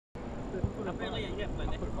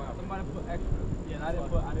Somebody put extra. Yeah, I didn't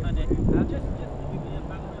put. Just give me a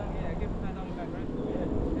back. Yeah, give me $5 back, right?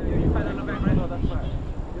 Yeah, you $5 back, right? No, that's fine.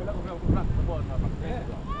 You let me know who the ball. Yeah.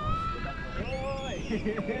 Boy.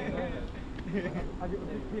 I get the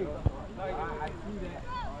big pig. I see that.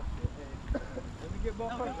 Let me get ball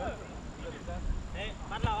first. Hey,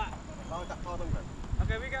 bắt đầu ạ.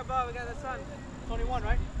 Okay, we got ball. We got the sun. 21,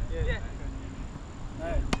 right? Yeah.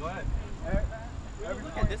 Hey, go ahead.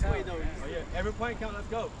 Every this way though. Oh yeah. Every point count. Let's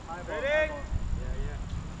go. Ready? Yeah.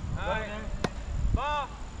 All right. Ball.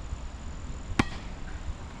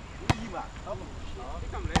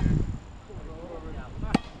 Come later.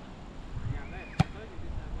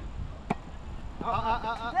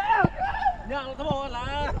 Nhận cái ball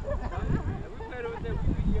là. We played with them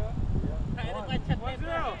here. Này nó quay chặt lên.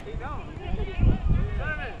 1-0. He don't.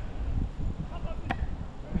 Serve it.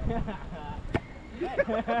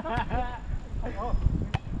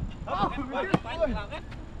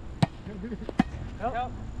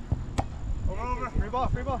 Over.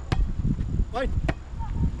 Free ball. Wait.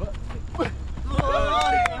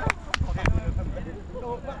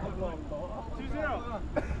 2-0.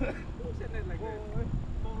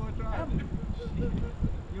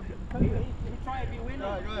 You try to be winning. Yeah.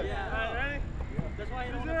 All right, ready? That's why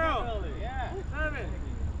you don't want to early. Yeah. Serve it.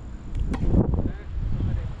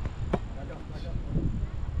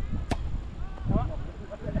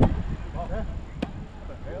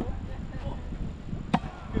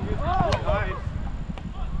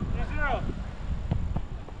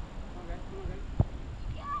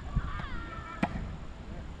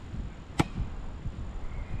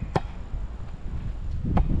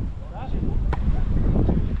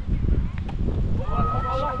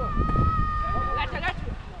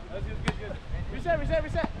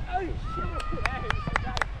 Reset. Oh, shit.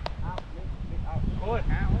 Good.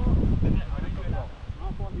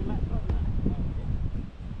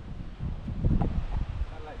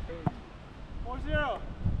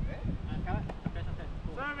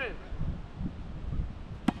 Serve it.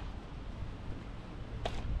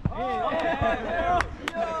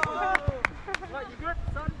 What, you good,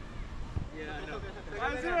 son? Yeah, I know.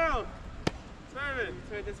 1-0. Serve it.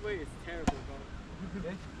 Turn this way is terrible, bro.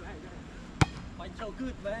 Quite so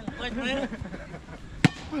good, man. Quite man.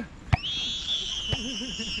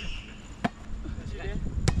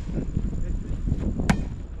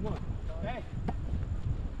 Come on. Hey.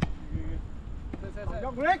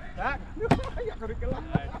 Dòng Rick. Dòng Rick cái lắm.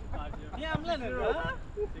 Yeah, I'm letting it, bro.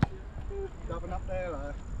 Drop it up there,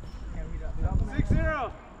 like.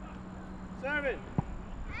 6-0. Serve it.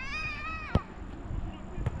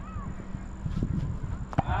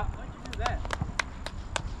 Why'd you do that?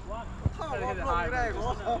 Trying to hit it high.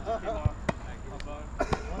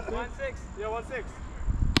 1-6. Yeah, 1-6.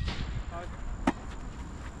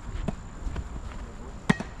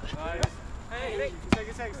 Nice. Hey,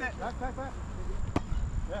 set. Back.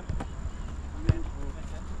 Yeah.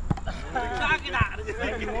 Knocking out of this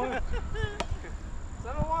thing.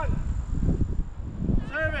 7-1.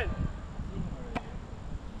 Serve it.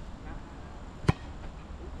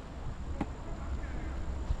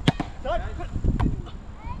 Touch.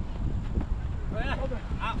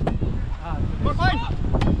 Một phanh.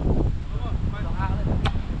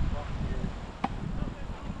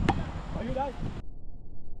 Ở dưới đây.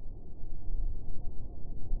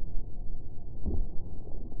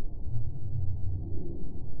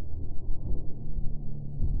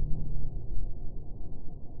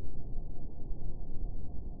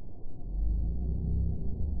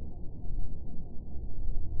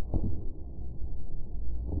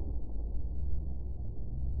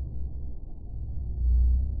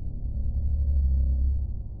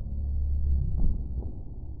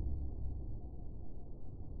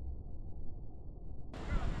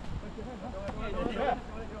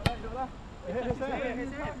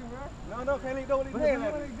 No, Kelly, don't leave there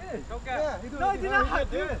like this. Okay. Yeah, he No, I did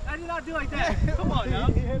not do it. I did not do like that. Come on, yo.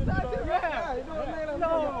 He hit it to the net. Yeah, he doing it like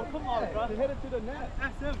No, come on, bro. He hit it to the net.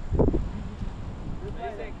 That's him.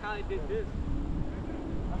 They saying Kylie did this.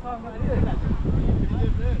 That's all I did. He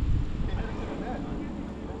did this. He hit it to the net.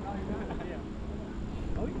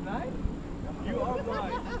 Oh, you blind? You are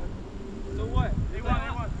blind. So what? They won.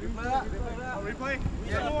 Replay?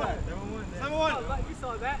 Yeah, 7-1. You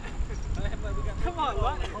saw that? Come on,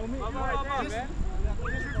 what? Just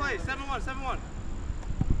replay. 7-1.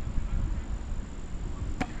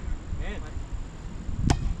 Man.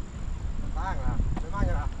 Tang là. Mới mang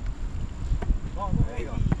ra. Con, đây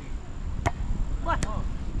rồi. What?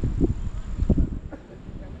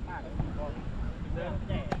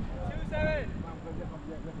 2-7.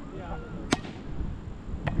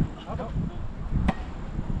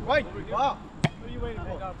 Wait, wow. you waiting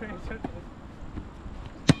for? Pay attention.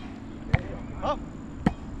 Up.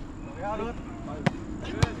 Ra luôn.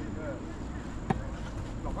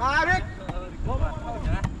 Lọc ra đi.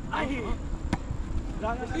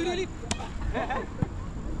 Đi.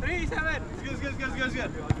 3, 7. Good.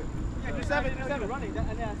 Yeah, do 7, do 7. Running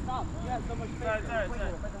and then stop. You had so much space. Sorry. Go.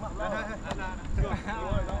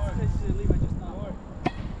 Don't leave it just now.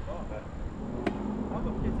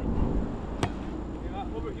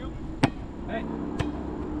 Over you. Hey.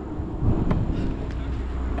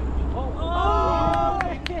 Oh!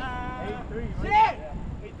 8-3. Shit!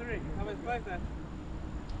 8-3. How much play then?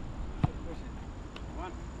 Come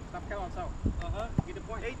on. Stop counting so. Get the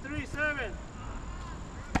point. 8-3, serving.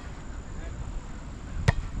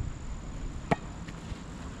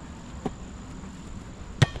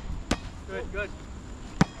 Good.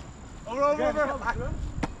 Over. Come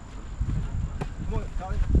on,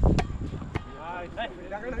 Sorry. Hey.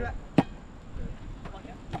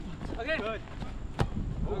 Okay. Good.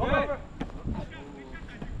 Over.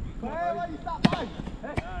 Hey, why you stop by?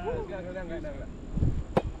 Hey.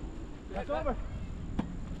 That's over.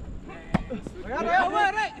 Over,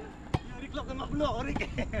 right. Rick lock tengah blok Rick.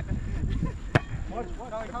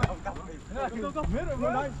 Go. Middle,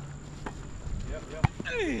 nice. Yep.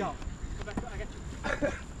 Go back, I get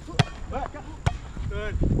you. Back.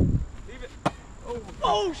 Good. Leave it.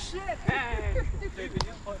 Oh shit! Hey. He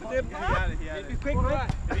had it. Be quick, right?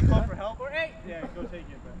 Did he call for help? 4-8. Yeah, go take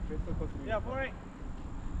it, bro. Yeah, 4-8.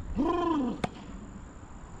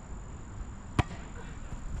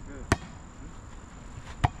 Good.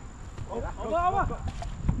 Over.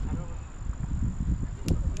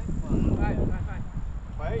 Right.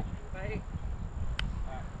 Wait. Right.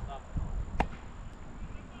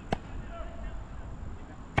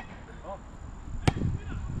 Alright, stop.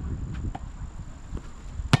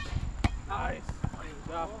 Nice.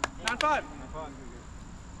 9-5.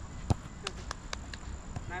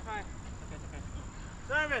 9-5. Okay.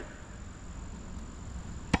 Service.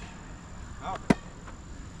 Out.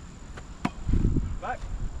 Back.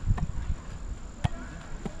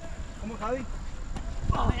 Come on, Kali.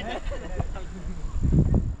 6-9.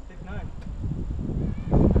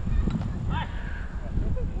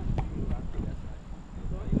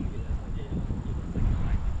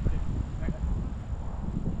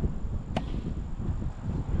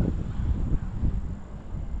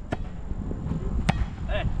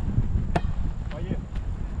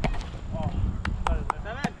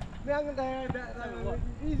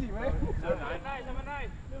 Easy, man. 7-9.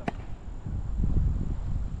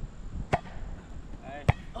 Hey.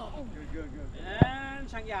 Good. And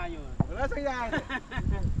sang dài nhiều. Nó sang dài.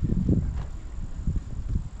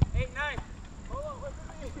 8-9.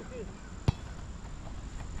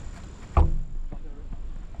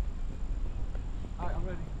 Alright, I'm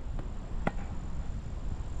ready.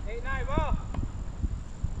 8-9, ball.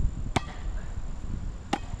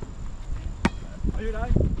 Are you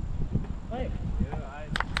ready? Hey. Yeah, I.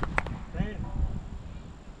 10.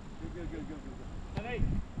 Good. 8.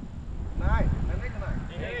 9. Đánh cái này.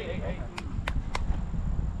 8.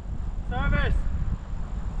 Service.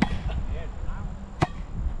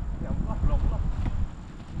 Nhắm quá, lộn lắm.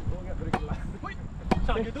 Ô, nghe Rick lại.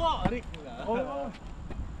 So you do it, Rick. Oh.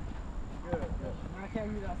 Good. I can't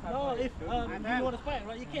read that side. No, if you want to fight,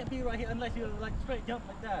 right, you can't be right here unless you like straight jump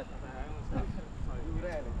like that. You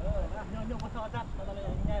ready? No, what's all that?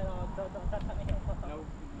 No.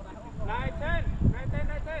 9-10.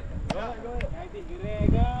 9-10. Go ahead. Cái gì ghê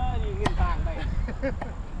cơ, gì nghiền tàng này.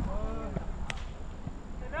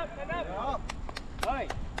 Stand up. Đó. Ơi,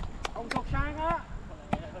 ông thuộc sang á.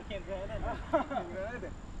 Can't go in. You ready?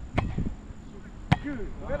 Good.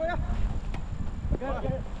 Ready? Good.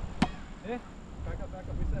 Yeah. Back up,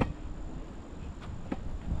 reset.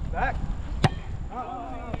 Back.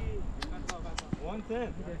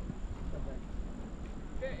 110.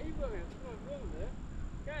 Cái ý vừa này, vương nữa.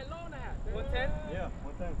 Cái lô này hả? 110. Yeah,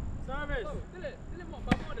 110. Service. Tức là một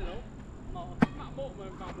bấm mua được không? Một bộ mà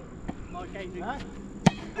vào bộ. Một cây gì?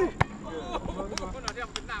 Con nào đeo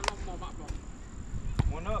Việt Nam nó màu bạc rồi.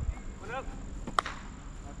 One up.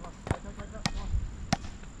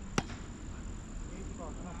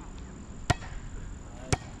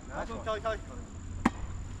 Chơi.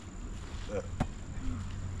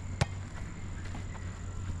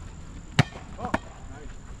 Oh,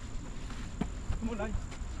 nice. Come on, line.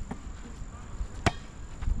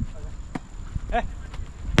 Hey.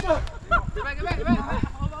 Get back.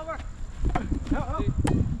 Over.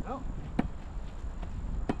 No.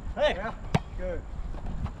 Hey. Yeah. Good.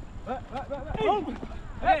 Back. Oh.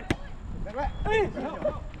 Hey. Back. Hey.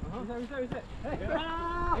 Reset. Hey.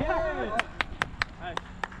 Yeah. Hey.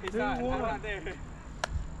 He's not there.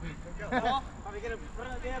 Oh, I'm gonna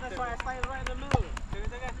there. That's why I started right in the middle.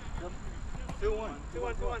 2-1.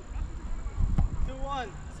 2-1. 2-1.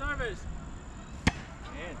 Service.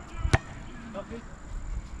 And. Okay.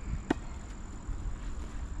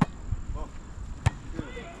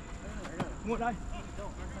 Một đây.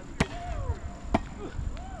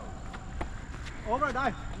 Over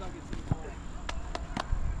đây.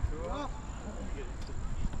 Two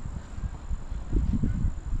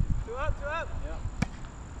up. Yeah.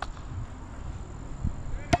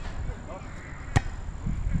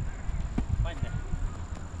 Fine there.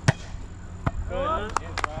 Good.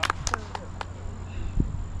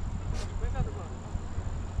 Where's the ball?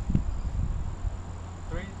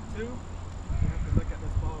 3, 2. You have to look at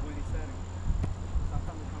this ball when he's setting.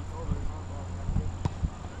 Sometimes it comes over his arm ball.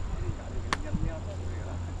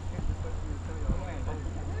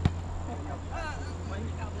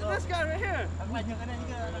 This guy right here. Like những cái này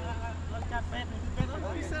như là chặt phép này đó.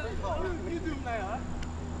 You said you do này hả?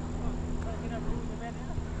 Cái nào cũng như phép đấy.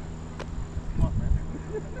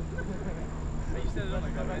 You said it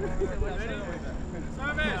like that, right? You said what? Ready?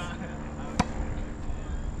 Service.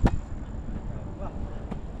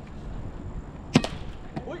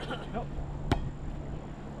 Ui. No.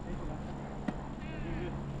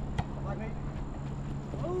 Like me.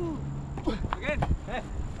 Again. Hey.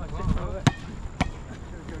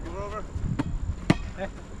 Go over. Hey.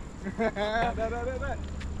 That.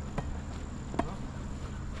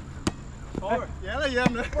 Forward. Dạ là gì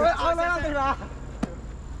em nữa? Ôi, áo đó là là.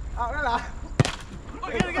 Áo đó là.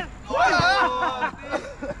 Again.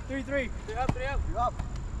 3-3. 3 up. You up.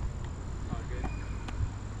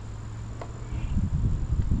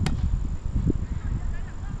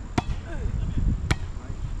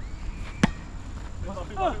 Oh,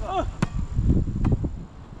 good.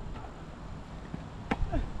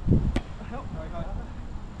 Help.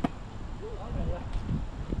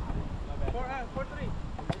 4-3.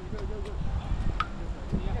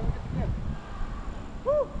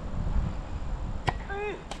 Woo.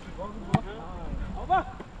 Hey. Over.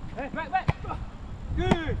 Hey, back.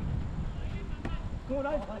 Good. Cô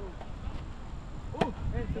đây.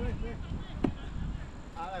 Hey, đây.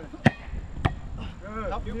 À đây.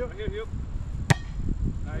 Good. Here.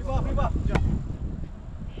 Nice. Đi vào.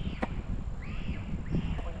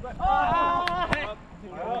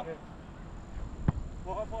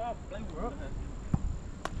 Up.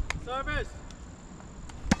 Service.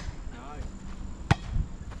 Nice.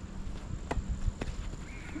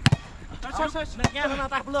 Touch. Nè nghe nó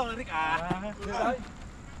ta luôn rồi Rick à. Đấy.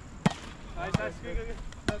 Nice. Good.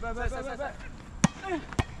 Back.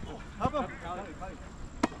 Hấp không?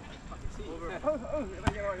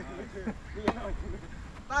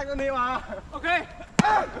 Tay con đi mà. Okay.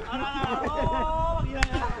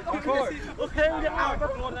 Okay, we get out.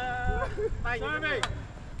 Serving.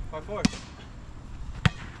 5-4.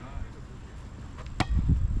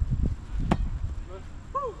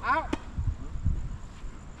 Out.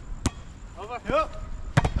 Over. Yep.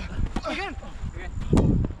 Again.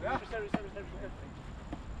 Yeah. Service.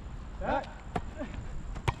 That.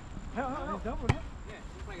 Help. Double. Yeah.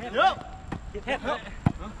 Yep. Hit head. Hit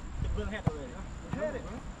vương head rồi. Hit it.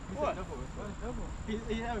 What? Double.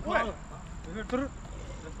 He had a What? That's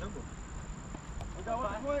double. We got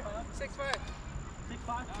one point. 6-5.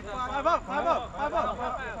 6-5. 5 up.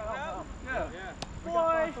 Yeah.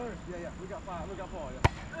 Boy. Yeah. We got 5. We got 4.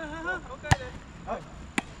 Yeah. Okay then. Oh.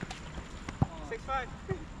 6-5.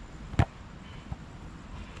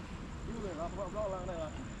 Rõ lần đây rồi.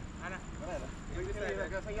 Anh à. Cái này là.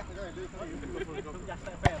 Cái xanh nhắc cái này đi. Không giặt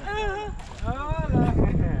tay phèn. Đó là.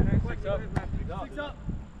 6 up.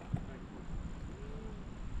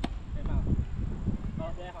 Em vào. Đó,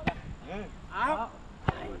 để họ đây. Out.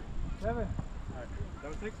 7. That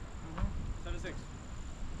was 6? 7-6.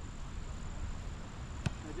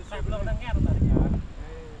 Sạp lâu đang nghe đâu ta Rick à.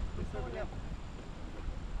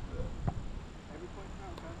 Every point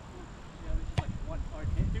counts, man. Yeah, there's just like one or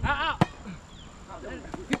two. Out.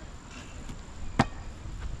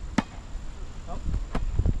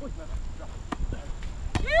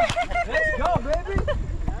 Let's go, baby.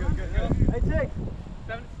 Good. Hey, Jake.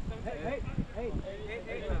 7, 8. 8,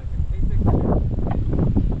 6.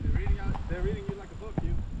 They're reading you like a book,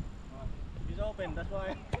 you. He's open, that's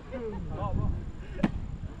why.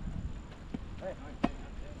 Hey.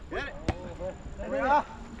 Get it.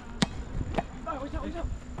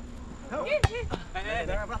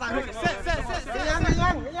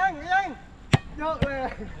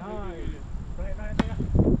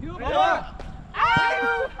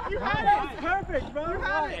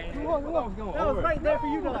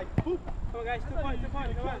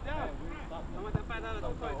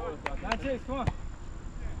 6, come on.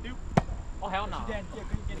 Oh, hell no. Get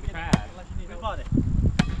it. Bad.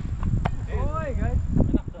 Oi, guys.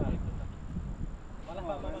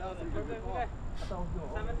 7-9.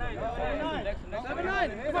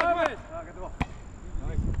 Come on.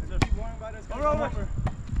 Keep worrying about this. Over.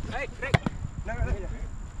 Hey, Rick. Man, good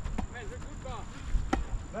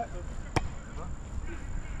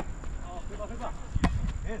ball.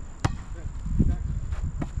 In.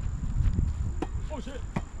 Oh, shit.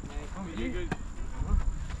 Good.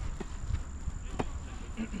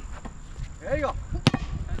 There you go.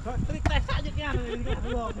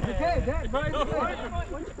 Okay, that, bro.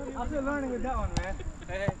 I'm still learning with that one, man.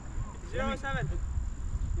 Hey. 0-7.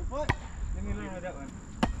 Your foot. Let me learn with that one.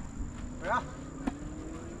 Yeah.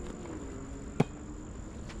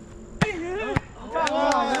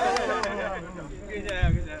 Good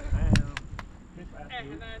job.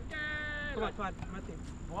 Come on, Matthew.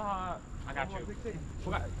 I got you.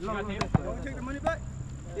 You got him? Want to take the money back?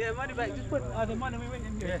 Yeah, money back. Just put the money we went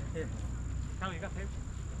in here. Yeah. Tell me, you got tape?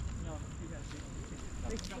 No, you got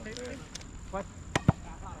tape. What?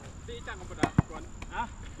 Tí chẳng có một đá quần. Hả?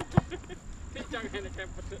 Tí chẳng hay là kèm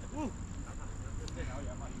một sự.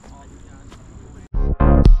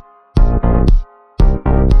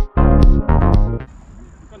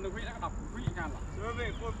 Còn được vị đã đọc vị ngàn là.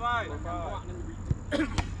 Serving 4-5.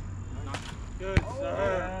 Good, sir.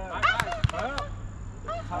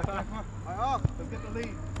 Let's get the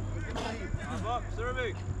lead. I'm up,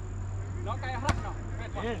 serving. Nó cái hất nào.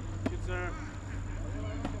 Good, sir.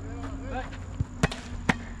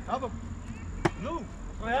 Help him. Move.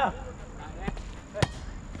 Yeah.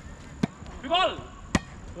 Big ball.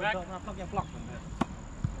 Back.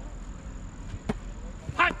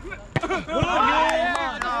 Hot. Yeah.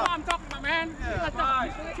 That's what I'm talking about, man.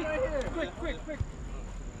 Quick.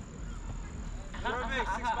 Serving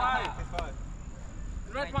 6-5.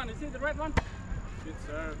 The red one. You see the red one? Good,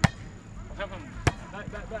 sir. Help him.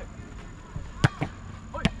 Back.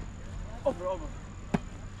 Over.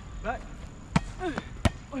 Back.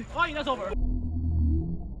 Oh, that's over.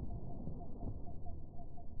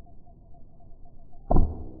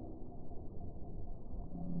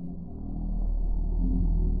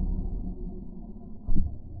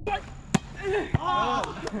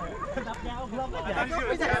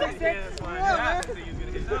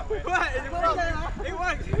 It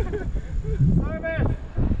worked. Sorry, man.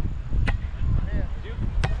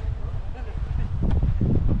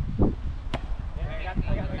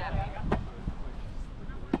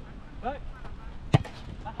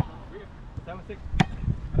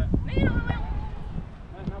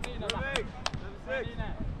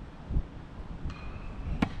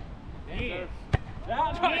 Yeah.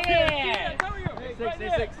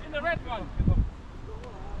 Six. In the red one.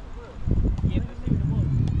 8-6.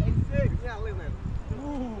 Yeah, look at that.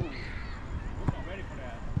 Ooh. I'm not ready for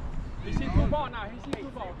that. You see two ball now. He see two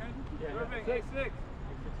ball, okay? Yeah. Perfect. 6-6.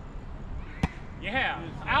 Yeah.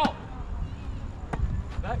 Out.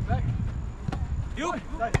 Back. You.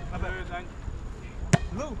 Back.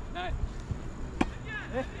 Blue. Nice.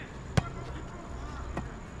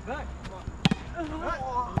 Back. That's not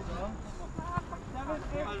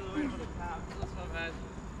bad.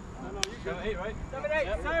 No, you good. 7-8, right? 7-8.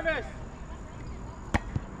 Yep. Service.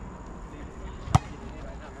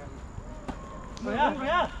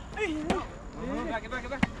 Yeah. Back.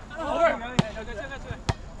 Over.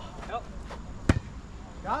 Help.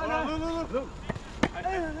 Blue.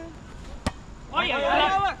 Oh,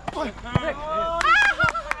 yeah.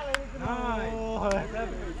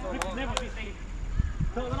 Never be safe.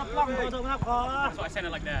 That's why I said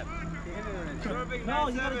it like that. No,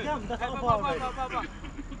 you gotta jump. That's all ball.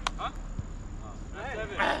 Huh?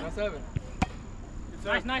 That's 7.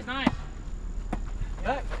 Nice.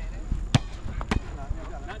 Back.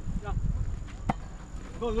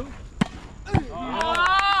 Go, Lou.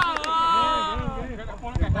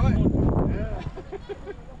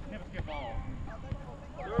 Never skip ball.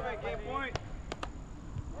 Game point.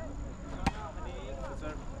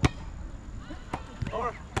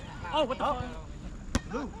 Over. Oh, what the fuck?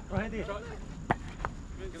 Lou. Right here.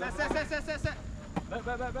 Set.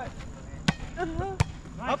 Back.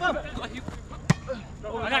 Up. I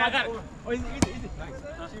got it. Oh, easy. Nice.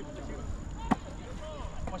 Shoot.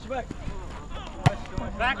 Watch your back.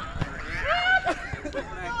 Back.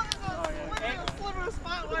 Sliver of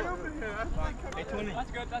spot wide open here. 8-20.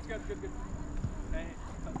 That's good. Hey,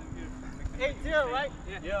 something good. 8-0, right?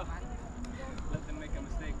 Yeah. Let them make a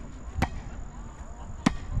mistake.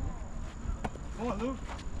 Come on, Lou.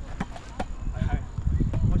 Hi.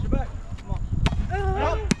 Watch your back. Come on.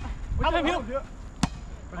 Help him, Hugh.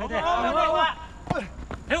 Right there.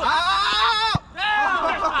 Hugh.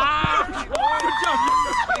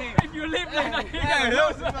 Man,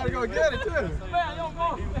 else you gotta go get it too. Man, don't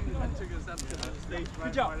go.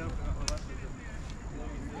 Good job.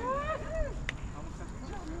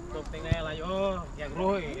 Tục tình này là ô, dạng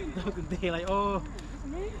rồi, tục tình này ô.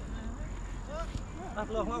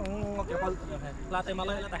 Đặt luôn không kiểu con là tên mà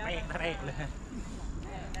lấy là đặt này.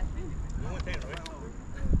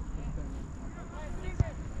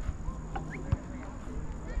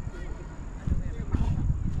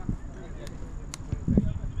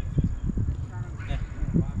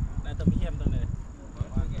 Đây tầm hiểm tầm này.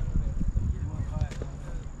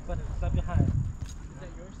 Vâng, sắp cho hai.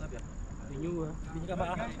 Như các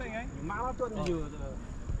bạn má nó tuần nhiều rồi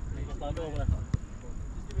tới đâu rồi.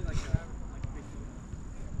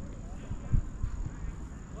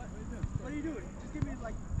 What are you doing? Just give me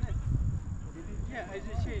like this. Yeah, I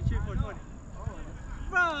just changed 420.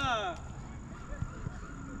 Bruh!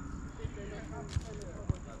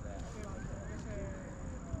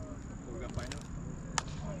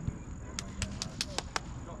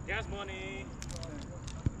 Gas money.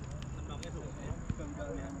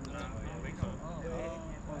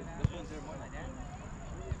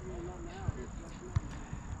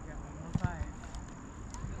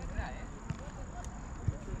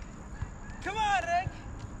 Come on, Rick.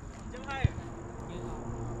 Jump higher.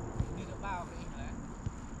 Đi được bao cái hả?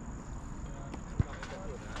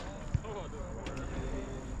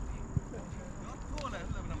 Thua này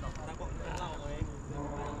là nằm đọc. Ta còn lâu rồi.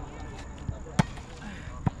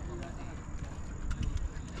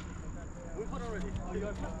 We put already. Oh, you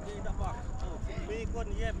have in the box. Oh, we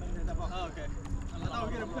couldn't yet in the box. Oh, okay. I thought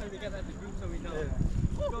we were gonna put it together as a group so we know.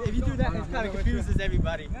 Yeah. If you do that, it kind of confuses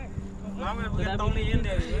everybody. I'm gonna get Tony in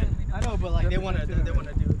there. I know, but like they wanna do it.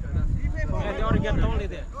 Yeah, they already get Tony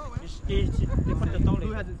there. They put the Tony.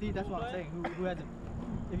 Who hasn't seen? That's what I'm saying. Who hasn't?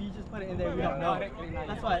 If you just put it in there, we don't know.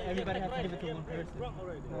 That's why everybody has to give it to one person.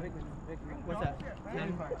 What's that?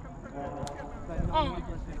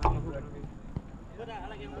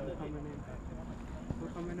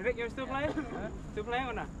 Rick, you're still playing? Still playing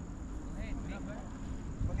or not?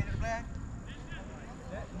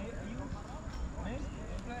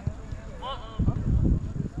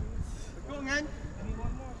 Go again.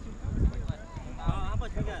 How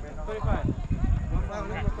much we got? 25.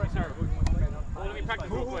 Sir, well, let me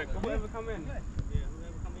practice real quick. Whoever come in. Yeah,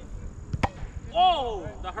 whoever come in. Oh,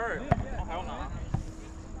 the hurt. Oh, hell no.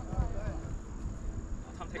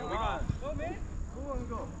 Time to take a week off. Go, man.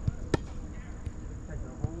 Go.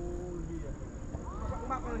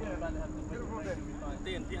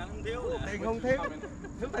 Tiền thì ăn không thiếu. Tiền không thiếu.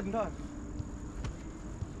 Thiếu tình thôi.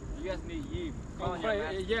 You guys need Yim.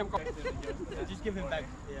 Just give him back.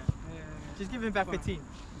 Yeah. Just give him back 15.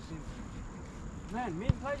 Man,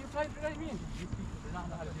 you play today, man. They're not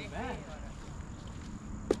how to be bad.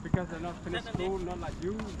 Because they're not finished school, not like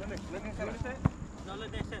you. No,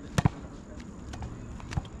 let that set it.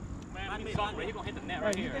 Man, he's soft, he's gonna hit the net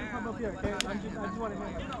right here. Come up here, okay? I just want to hear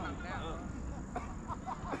him.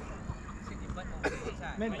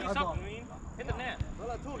 Man, you something, man. Hit the net. Đó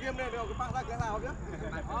là thua game này, đều cái bạn ra cái nào chứ?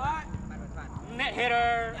 Net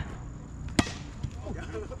hitter.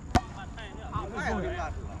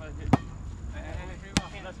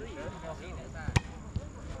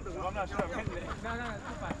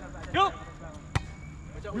 Go!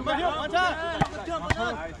 You got him, one time.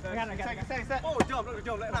 Second. Oh,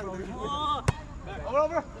 jump, lại thằng.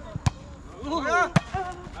 Over.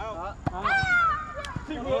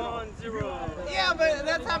 1-0. Yeah, but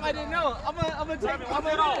that time I didn't know. I'm gonna take it.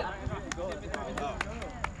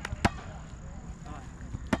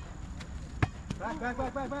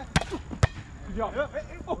 Back. Good job.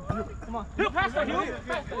 Oh, come on. Hill, faster, Hill.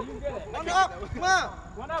 Faster, you get it. One up. Come on.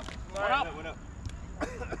 One up.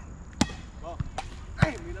 Ball.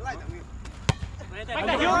 Hey, mình đã lại thằng mình. Make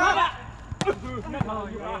that Hill, come back.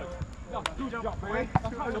 Good job, man.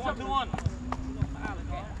 2-1.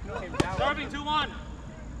 Serving 2-1.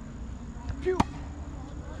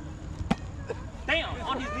 Damn,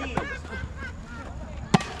 on his knees.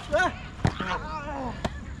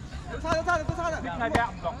 Tôi sao rồi. Này đẹp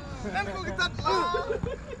rồi. Em có cái tật.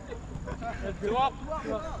 Two up.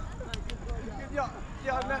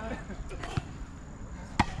 Dọn nè.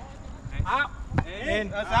 Out.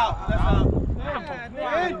 In. That's out.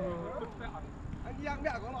 In. Anh giang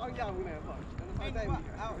mẹ có anh giang này phải. Anh tay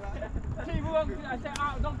out ra. Khi Vương, I say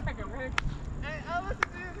out, don't take it, okay? Hey, I listen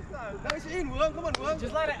to you this time. That was in, Vương. Come on, Vương.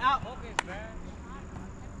 Just let it out. Okay, man.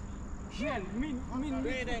 Man, mean.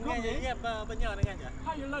 Nghe bên nhờ này nghe kìa.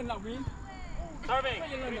 How you learn like mean? Serving.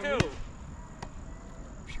 3-2.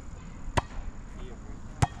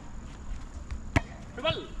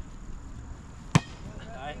 Dribble.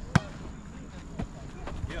 Đấy.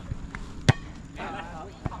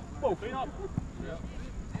 3 up.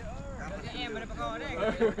 Em mà có đấy.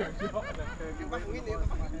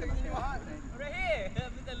 Right here,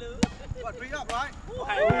 Mr. Lou. What, 3 up, right?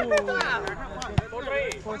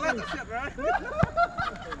 4-3. Let the shit, right?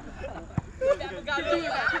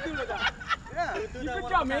 Yeah. Good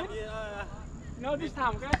job, man. No, this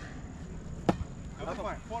time, okay? That's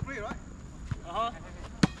fine. 4-3, right? Uh-huh.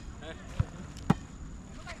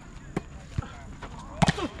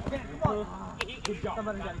 Good job.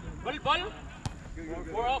 Ball.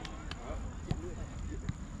 4 up.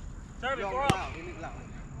 Service 4 up.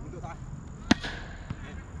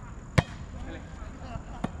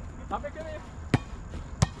 Tắm cái đi.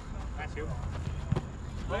 Xíu.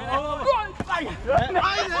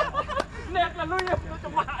 Nẹt là lui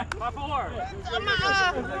trong mạng. 5-4.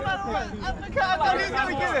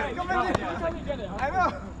 I know.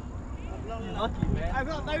 Lucky, man. I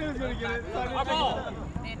thought he was going to get it. So I didn't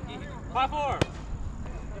 5-4.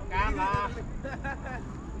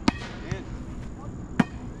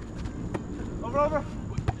 Over.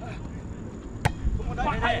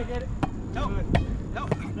 Hey, get it. No.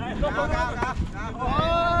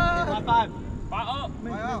 High five. 3 up.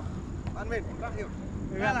 Phải không? Bạn mình đã hiểu.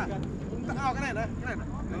 Đây là chúng ta ao cái này này.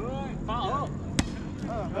 3 up.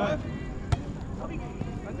 Rồi.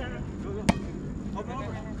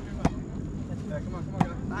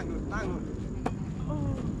 Đang luôn.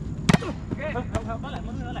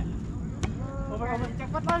 Nó lại. Chắc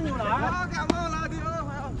bắt bao nhiêu đó. Cảm ơn là đi ơi,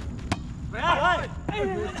 phải không? Về ơi.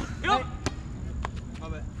 Hiếu.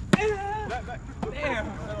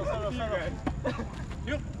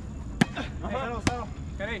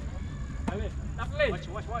 Cái đi. Đắp lên.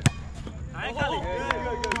 Watch. Đấy, Cali.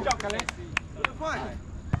 Good job, Cali.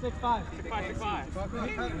 6-5.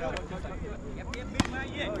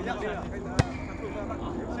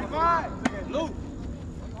 6-5. Lou.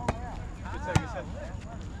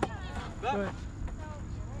 Good.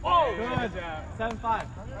 Oh, Good. 7-5.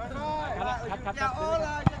 Cut.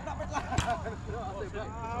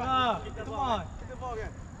 Come on.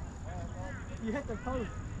 You hit the post.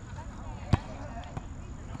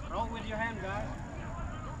 Roll with your hand, guys.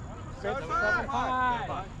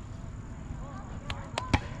 7-5.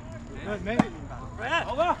 Good, maybe.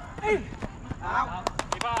 Over. Out.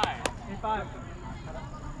 8-5.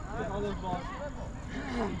 Get all those balls.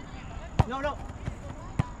 No.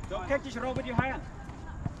 Don't catch, just roll with your hand.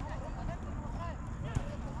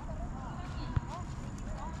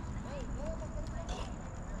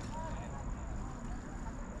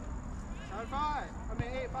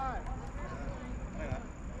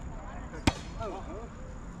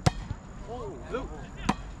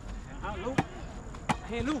 Lou.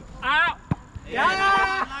 Hey, Lou. Out.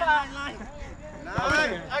 Line.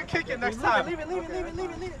 I kick it next time. Leave it.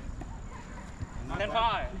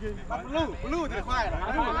 10-5. Blue thì khoai rồi.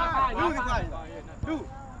 Blue thì khoai rồi.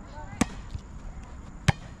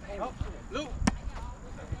 Blue.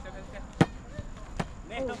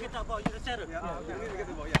 Next, don't get that ball. You just set it. Yeah, you need to get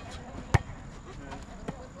the ball, yeah.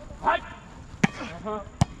 Right.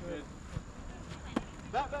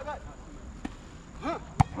 Back.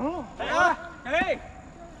 Hey.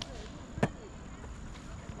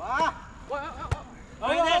 Wow. One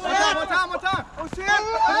time. Oh shit.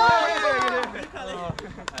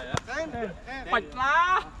 Bạch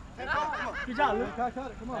lá. Good job, Luke. Cut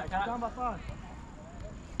it. Come on. Down by 5.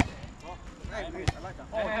 Hey, I like that.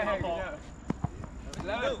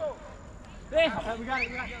 We got it.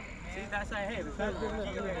 See, that's right here.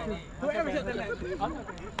 Whoever hit the net.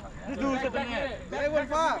 This dude's at the net. They went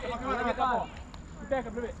far. Come on, get that ball. Get back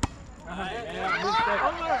up a bit.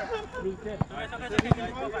 Really good. Right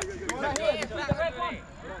here. It's the red one.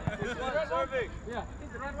 Perfect. Yeah.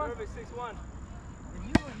 It's the red one. Perfect. 6-1.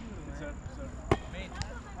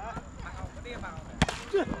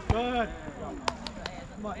 Good.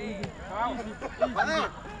 Come on, easy.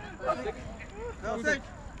 No, 6.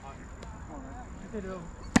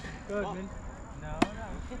 Good, man.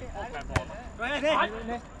 Right here.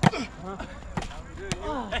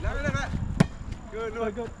 Good.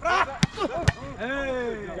 Good.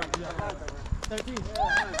 Hey. 13.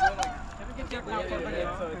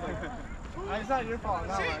 I decided your fault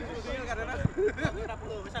now.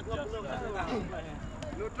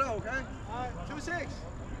 Neutral, okay? 2-6.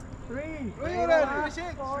 3. 3 already.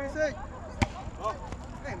 3-6. Oh,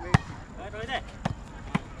 hey, man. Right there.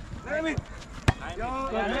 Let me. Yo.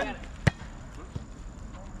 Good, man.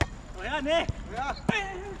 Right here. Yeah.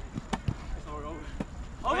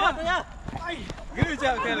 Over. Yeah. Good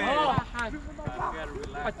job, Kelly.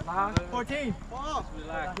 Bạch lá. 14. 4.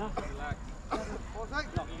 Relax. 4-6.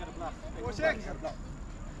 4-6.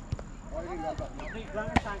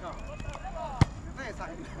 này sạch.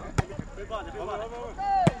 Đưa ball, đưa ball.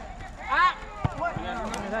 Ah!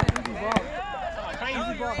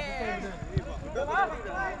 Crazy ball.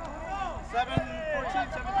 7-14,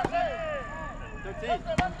 7-13.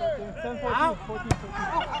 7-14, 14.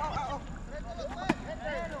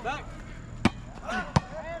 Back.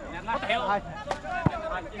 Not hell. Hai.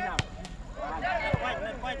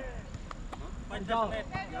 Quanh Go. net.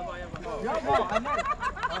 Dạ vâng. Go ball, anh này.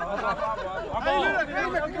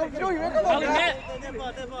 Cali net.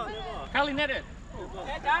 Đưa ball. Cali netted.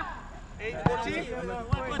 8-14.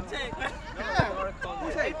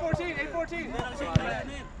 8-14.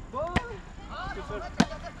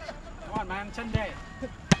 Come on, man. Sunday.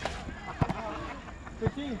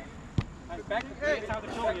 15. Back. It's how the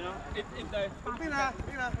show, you know. It's the. Biết là,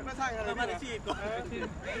 nó sang rồi.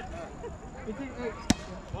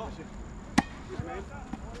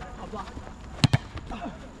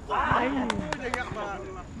 15-8. Đừng gặp mà.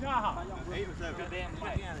 Yeah.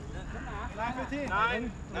 9-15.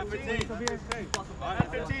 9-15. Hey.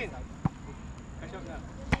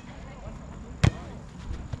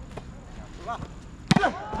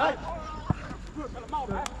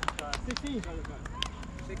 16.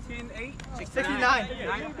 16-8. 69.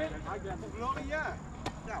 Lỗi nhá.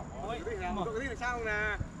 Chào. Cái gì là sao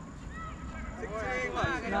nè. 16 mà.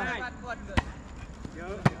 Nhớ.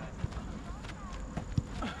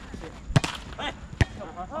 Hey,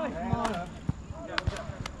 come on.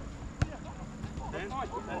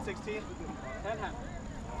 16.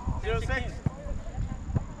 10 06.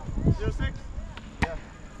 06. Yeah.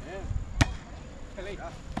 Cali.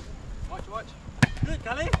 Watch. Good,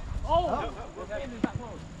 Cali. Oh!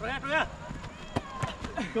 Bring it.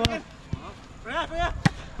 Go on.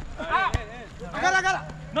 Ah! I got it.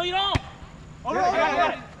 No, you don't! Oh, no.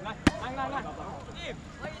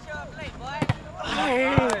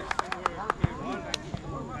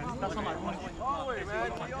 Always,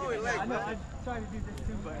 man. You always late, I know, man. I'm trying to do this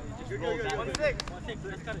too, but it just Good. rolls down. 1-6. 1-6,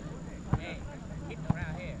 let's cut it. Hey, hit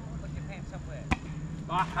around here. Put your pants somewhere.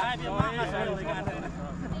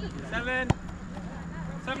 7,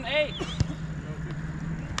 7-8. 7, 8.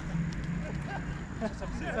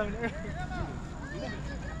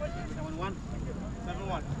 7-1.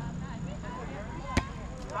 7-1.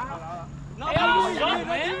 No, you suck,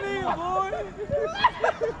 man.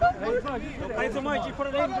 Don't play so much, you put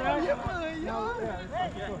it in, bro.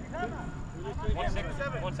 1-7,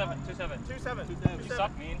 2-7. 2-7. You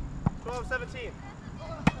suck, man. 12-17.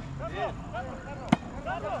 Yeah.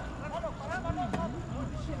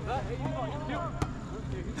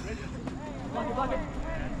 Block it.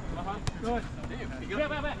 Good.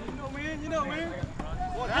 Back. You know, man.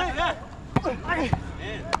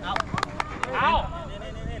 Ow!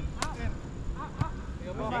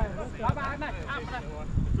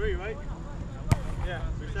 Three, right? Yeah,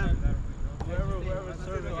 3-7. Whoever's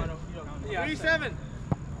serving it. 3-7.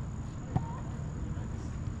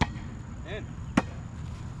 In.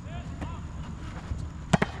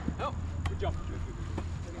 Oh, good job.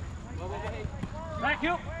 Back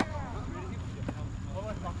you.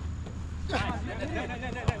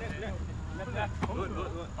 Good.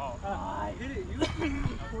 Oh.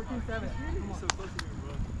 14-7.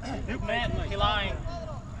 Hugh net, he lying.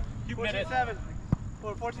 Hugh net it. 14-7.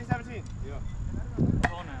 Or 14-17. Yeah.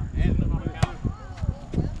 Ball now.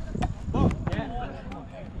 Ball. Yeah.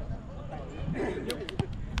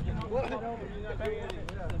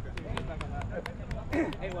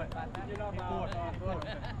 Hey, what? You're not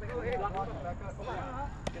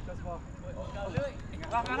Get this ball.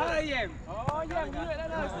 Lock it out again. Oh, yeah, we do it.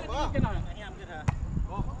 Ball. Anh em good hả?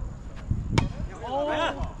 Oh.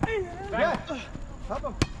 Yeah. Help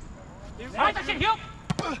him. Right, that's it, Hugh.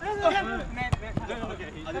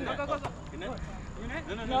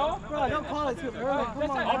 No, bro, don't call it too early.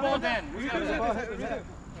 Come on. All ball then.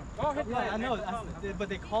 Go ahead. Yeah, I know, but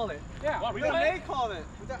they call it. Yeah. What, we They play? called it.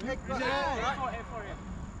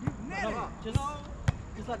 No,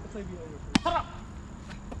 just let the play be over. Shut up.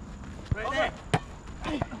 Right there.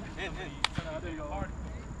 There you go. Hard.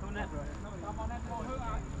 Who net, bro?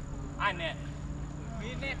 I net.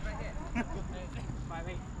 Me net right here.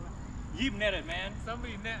 5-8. You netted, man.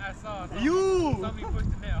 Somebody net I saw. You. Somebody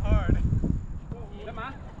pushed the net hard. Come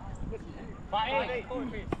on. 5-8.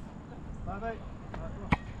 5-8.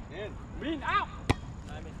 In. Bean out.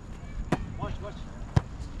 Watch.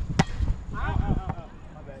 Out.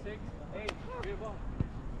 My bad. 6-8. Good ball.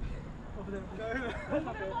 Over there.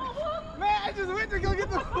 Man, I just went to go get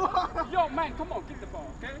the ball. Yo, man, come on, get the ball,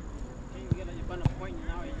 okay? You get a bunch of points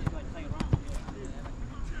now, you just like play around.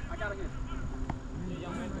 I gotta get it.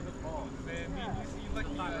 Man, me, you see, you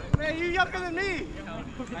lucky. Man, you younger than me. Get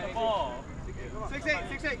the ball. 6-8,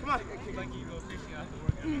 6-8, come on.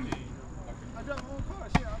 I drive my own car,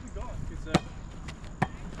 shit, I'll be gone.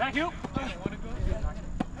 Thank you.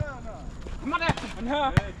 Hell no. Come on there. I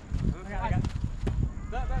got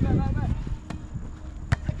back.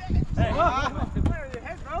 Hey, where are your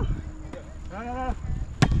head, bro? No.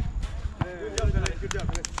 Good job.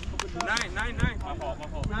 9. My fault.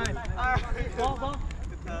 9.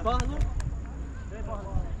 Ball. Look.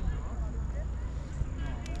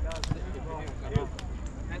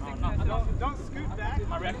 Don't scoot back.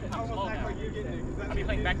 My reaction is Almost slow act now. like you're getting it. I've been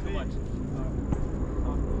playing back too much.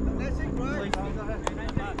 That's it, bro.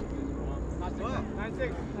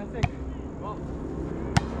 9-6. 9-6.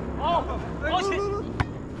 Oh shit.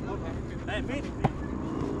 Hey, me.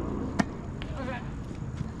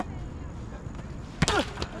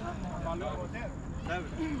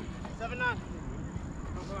 7-9.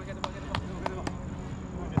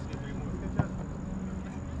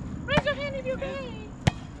 Raise your hand if you're gay.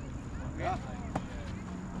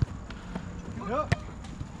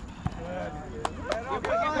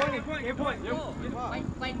 Good point.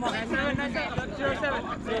 Quay Come on, 7.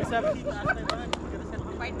 0-7.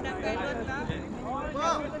 quay nâng cái lên đó.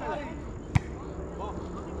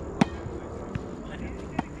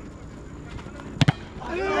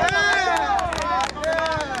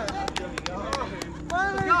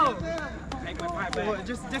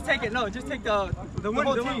 Just take it. No, just take the whole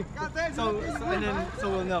team. So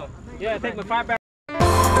we'll know. Yeah, take my 5 back.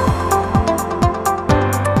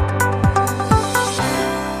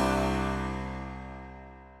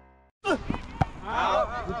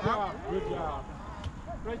 Good job.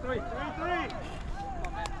 3-3.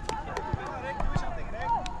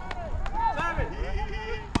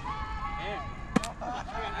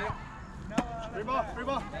 Free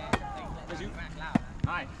ball.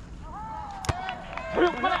 Nice.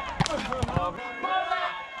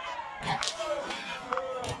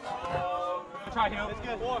 Try Hill. It's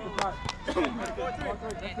good.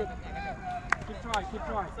 4-3. Keep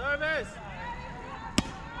trying. Service.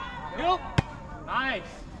 Hill.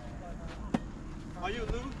 Nice. Are you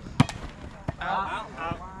Lou? Out.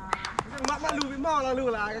 Mắt Lou bị mò là Lou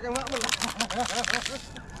là cái mắt mình.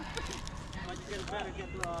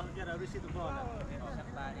 Get a receive the ball now.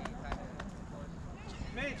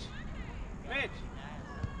 Mitch.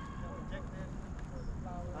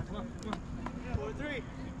 4-3.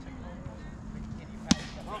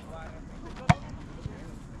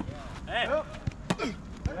 Hey.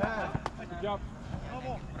 Good job.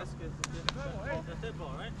 That's good. That's it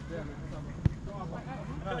ball, right? Yeah.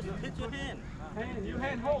 Hit your hand. You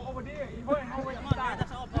hand hold over there. You hold over Come on, man.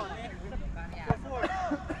 That's all ball, man.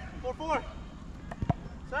 4-4.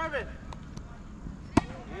 Serve it.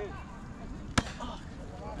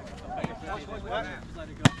 Watch. Just let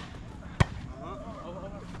it go.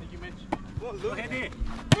 Thank you, Mitch. Go ahead,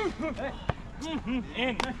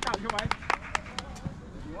 In. Come on.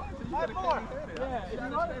 5-4. Yeah, if you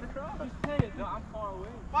want to just pay it. No, I'm far away.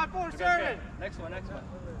 5-4, serve it. Next one.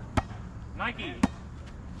 Nike.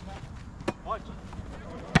 Watch.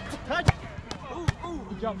 Touch.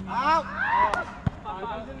 Good job. Out.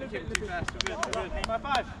 Too fast. Good.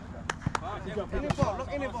 5-5. Good job. In the ball.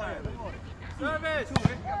 Look in the ball. Service. 2.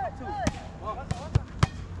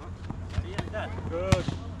 Good.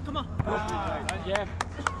 Come on. Yeah.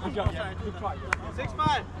 Good job. Good try.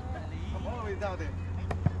 6-5. I'm always down there.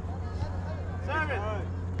 Serve it.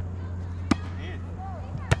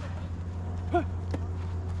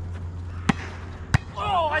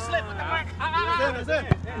 Oh, I slipped with the back. That's it.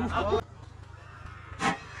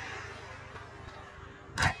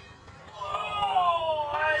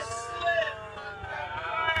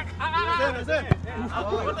 That's it.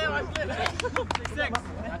 What the hell, I slipped?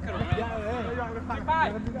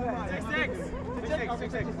 6-6.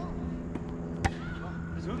 6-6.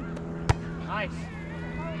 Nice.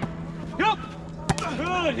 Hill.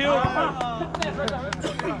 Good, Hill.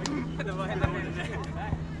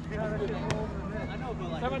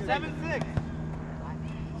 7-6.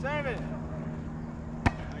 Serve it.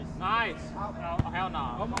 Nice. Oh, hell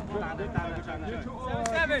no.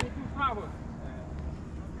 7.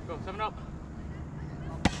 Go, 7 up.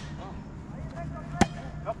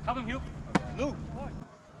 Help him, Hill. Luke.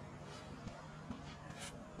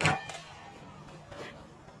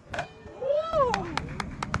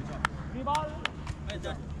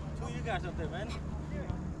 Two you guys up there, man.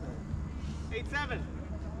 8-7.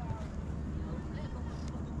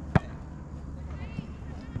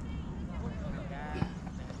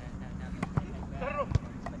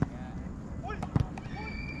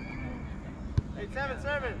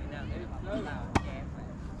 Serve it.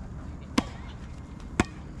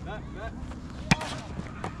 Back.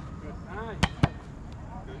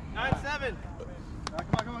 7.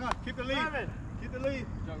 Come on. Keep the lead. 7. Keep the lead.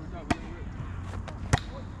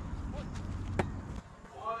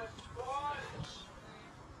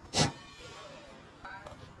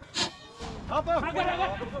 Up.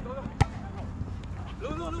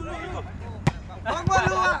 Băng qua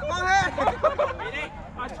luôn ạ, băng hết.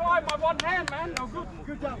 I tried my one hand, man. No good.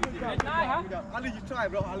 Good job. Nice, huh? Ali, you try,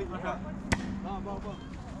 bro. Ali, you try. Ball.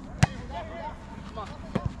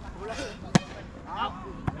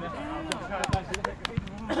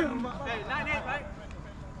 Hey, 9-8, right?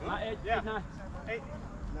 8, Yeah. 9. 8.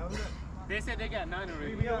 No. They said they got 9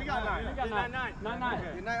 already. We got 9. We got 9. 9.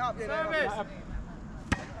 You're 9 up. Service.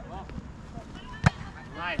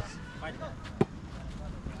 Nice.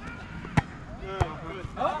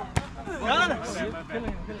 Got it.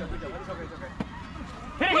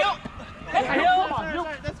 Hit heel.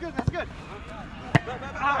 That's good.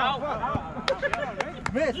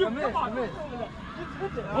 Miss.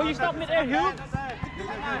 Will you stop mid-air, heel? 10-9.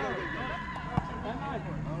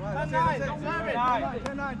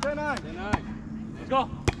 Let's go.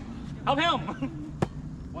 Help him.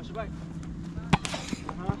 Watch your back.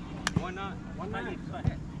 1-9. 1-9.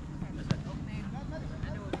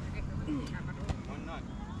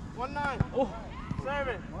 1-9. Oh.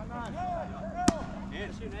 7. 1-9.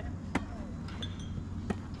 Yeah, shoot, eh?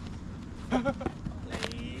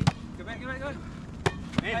 Get back.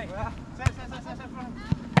 Hey. Set.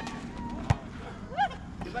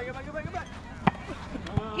 Get back.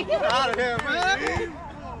 Get out of here, man.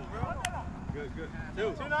 Good.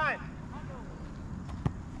 2-9.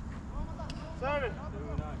 7.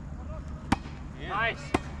 2-9. Nice.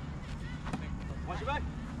 Watch your back.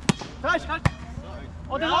 Touch.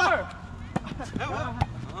 Oh, the lover.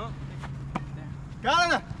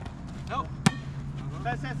 Got it. Help.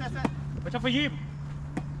 Set. Watch out for him.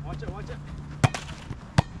 Watch it.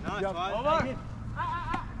 Nice, bud. Over.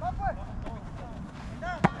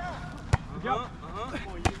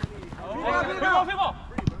 People.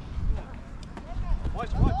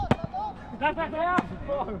 Watch. Back.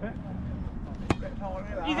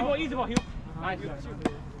 Easy ball, heel. Nice.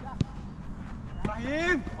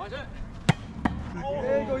 Rahim. Watch it.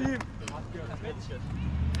 There you go, Yim.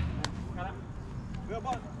 Good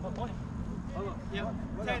ball. Yeah.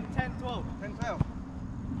 10, 12. 10-12.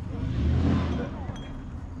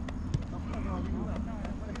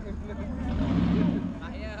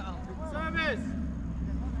 Service.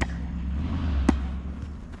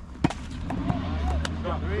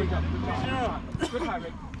 Good try,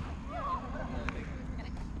 Rick.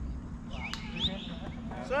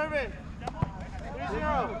 Service.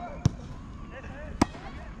 3-0.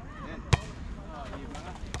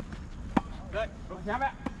 Good.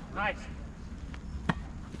 Nice.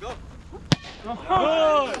 Go. Good.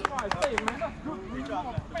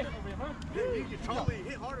 You can totally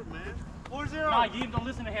hit harder, man. 4-0. Nah, Yim, don't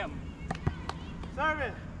listen to him.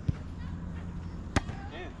 Service.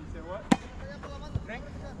 You said what?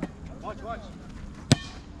 Watch.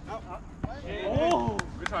 Out. Oh.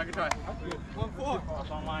 Good try. 1-4.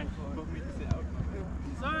 That's online.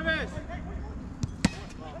 Service.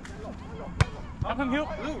 Help him, heel.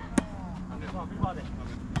 Blue.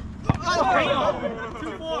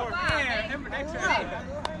 2-4. Damn, next round.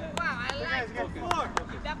 Wow, I like Get 4.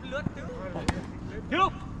 đắp lướt too. Heel.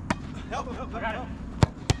 Help him. I got it.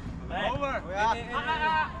 Over.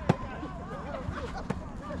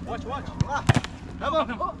 Watch. Help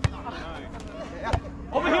him.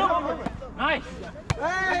 Over heel. Nice.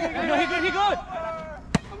 Hey. He good.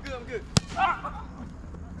 I'm good.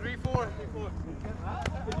 3-4.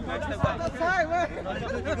 That's high, man.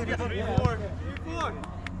 3-4.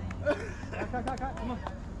 Come on.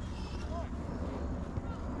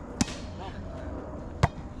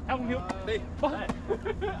 Help him, heel.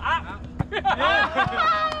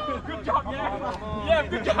 Good job, yeah. Yeah,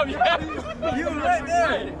 good job, yeah. You right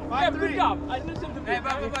there. Yeah, good job. I listened to him.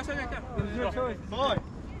 Your choice. Boy.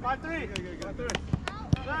 5-3.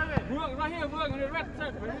 7. Vương, right here, Vương. Right here.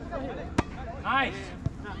 Nice.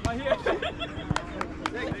 Right here.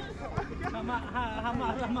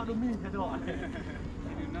 Hama đồ mì thật rồi.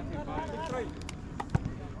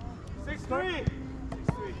 6-3.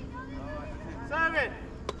 7.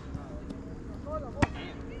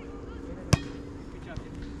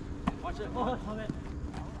 Watch it.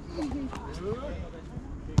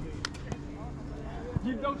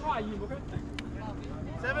 Yim, don't try, Yim, okay?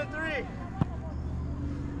 7-3.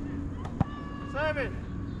 7.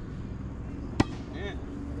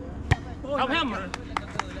 Help him.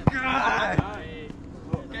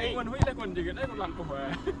 Cái quần huyết đây quần gì cái đấy còn làm cục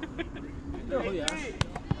à. 8-3.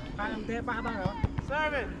 Ba làm thế ba hả?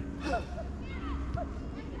 7.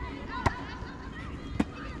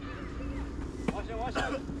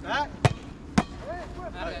 Back.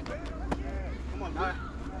 Come on, back.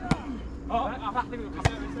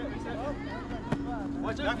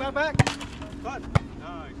 Watch it. Back. Fun.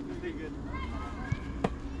 Nice. Good.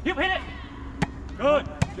 Hit it. Good.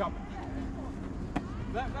 Jump.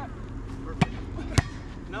 Back. Perfect.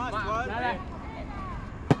 Nice, bud.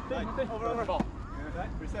 Over. Ball.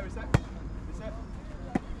 Reset.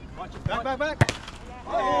 Watch it. Back.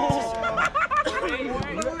 Oh!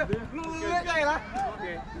 Lướt đây là.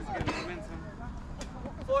 Okay, let's get momentum.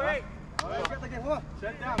 4-8. Get the game on.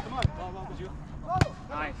 Shut down. Come on. Ball with you.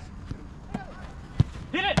 Nice.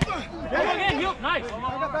 Hit it. Go again, you. Nice.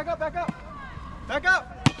 Back up.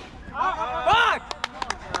 Back!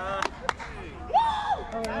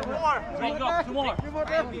 Two more.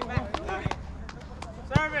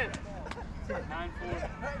 Serving! 9-4.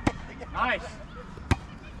 Nice.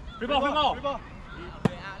 Free ball.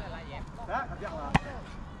 Back.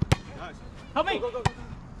 Nice. Help me.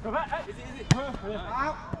 Go back. Easy.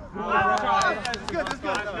 Out. That's good.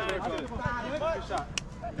 Good shot.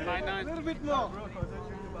 9-9. A little bit more.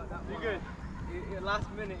 You good. Last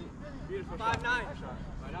minute. Beautiful. 5-9.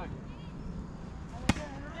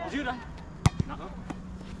 Is you done? No.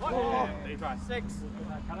 Oh. They try. 6.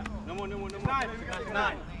 No more. 9.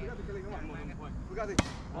 We got it.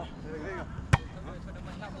 There you go.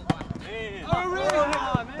 Man. Oh, really?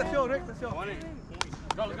 That's your Rick. That's your.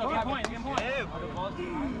 Go. Get point.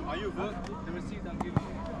 Are you good? The receipt I'm giving you.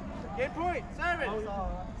 Game point. Serving.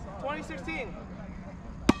 2016.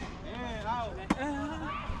 And out.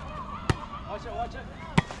 Watch it.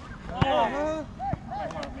 Oh.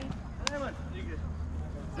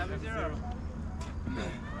 7-0.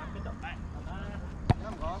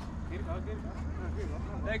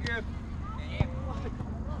 Thank you.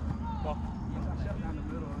 Shut down the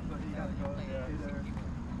middle, so you gotta go either.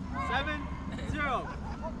 7-0.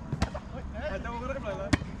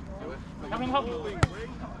 Come home.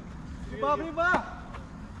 Đi ba.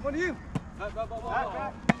 Come on, you. Back.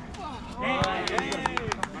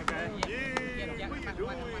 Hey.